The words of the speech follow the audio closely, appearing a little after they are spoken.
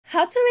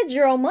How to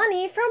withdraw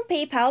money from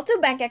PayPal to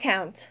bank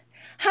account.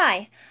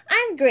 Hi,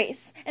 I'm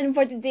Grace, and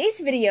for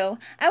today's video,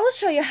 I will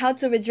show you how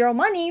to withdraw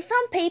money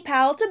from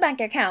PayPal to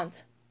bank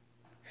account.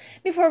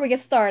 Before we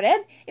get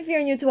started, if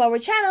you're new to our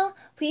channel,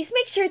 please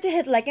make sure to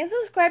hit like and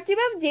subscribe to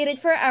be updated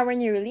for our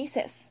new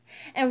releases.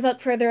 And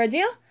without further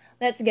ado,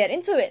 let's get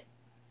into it.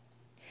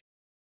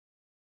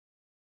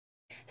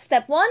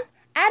 Step 1.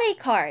 Add a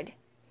card.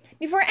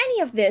 Before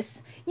any of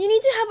this, you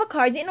need to have a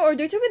card in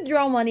order to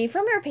withdraw money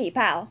from your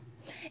PayPal.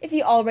 If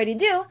you already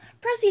do,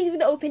 proceed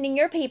with opening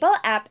your PayPal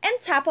app and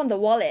tap on the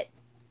wallet.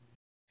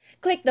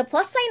 Click the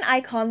plus sign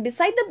icon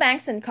beside the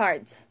banks and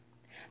cards.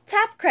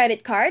 Tap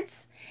Credit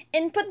Cards,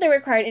 input the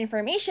required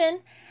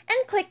information,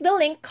 and click the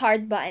Link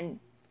Card button.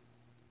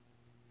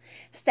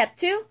 Step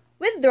 2.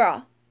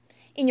 Withdraw.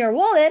 In your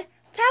wallet,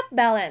 tap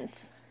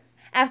Balance.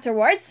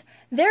 Afterwards,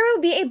 there will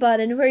be a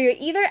button where you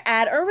either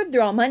add or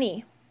withdraw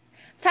money.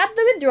 Tap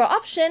the Withdraw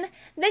option,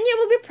 then you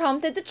will be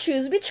prompted to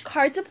choose which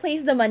card to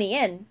place the money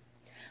in.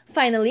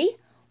 Finally,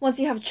 once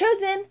you have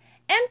chosen,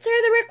 enter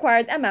the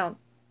required amount.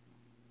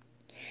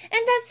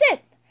 And that's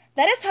it!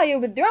 That is how you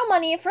withdraw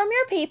money from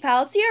your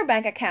PayPal to your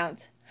bank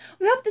account.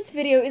 We hope this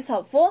video is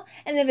helpful,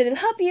 and if it will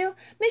help you,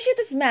 make sure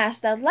to smash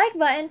that like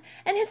button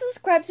and hit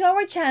subscribe to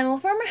our channel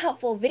for more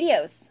helpful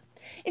videos.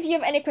 If you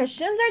have any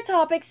questions or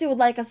topics you would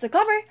like us to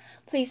cover,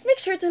 please make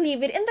sure to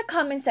leave it in the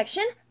comment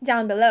section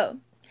down below.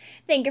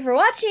 Thank you for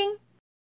watching!